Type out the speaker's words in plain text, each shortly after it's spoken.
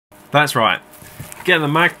That's right. Get the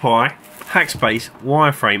MagPi, HackSpace,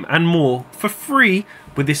 Wireframe and more for free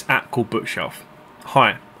with this app called Bookshelf.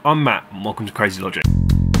 Hi, I'm Matt and welcome to Crazy Logic.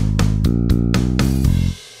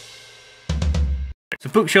 So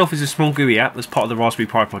Bookshelf is a small GUI app that's part of the Raspberry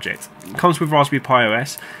Pi project. It comes with Raspberry Pi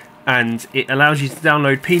OS and it allows you to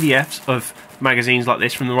download PDFs of magazines like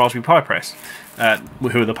this from the Raspberry Pi Press,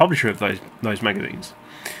 who are the publisher of those magazines.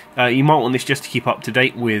 You might want this just to keep up to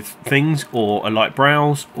date with things, or a light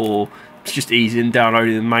browse, or it's just easy in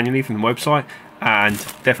downloading them manually from the website, and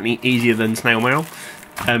definitely easier than snail mail.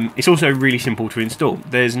 It's also really simple to install.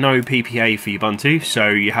 There's no PPA for Ubuntu, so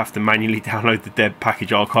you have to manually download the deb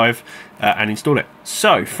package archive and install it.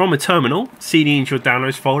 So from a terminal, cd into your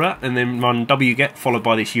downloads folder and then run wget followed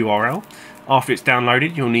by this URL. After it's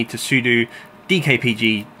downloaded, you'll need to sudo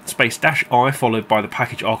dkpg --i followed by the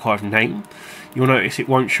package archive name. You'll notice it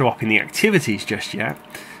won't show up in the activities just yet.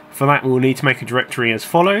 For that, we'll need to make a directory as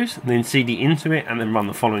follows, and then cd into it and then run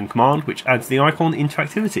the following command, which adds the icon into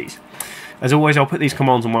activities. As always, I'll put these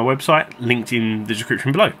commands on my website, linked in the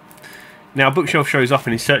description below. Now, Bookshelf shows up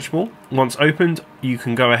and is searchable. Once opened, you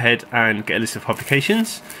can go ahead and get a list of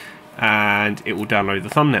publications, and it will download the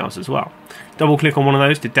thumbnails as well. Double click on one of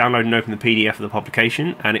those to download and open the PDF of the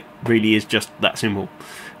publication, and it really is just that simple.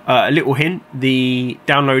 A little hint, the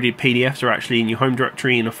downloaded PDFs are actually in your home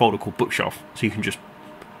directory in a folder called Bookshelf, so you can just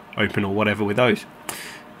open or whatever with those.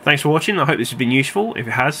 Thanks for watching. I hope this has been useful. If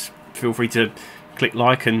it has, feel free to click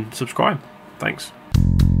like and subscribe. Thanks.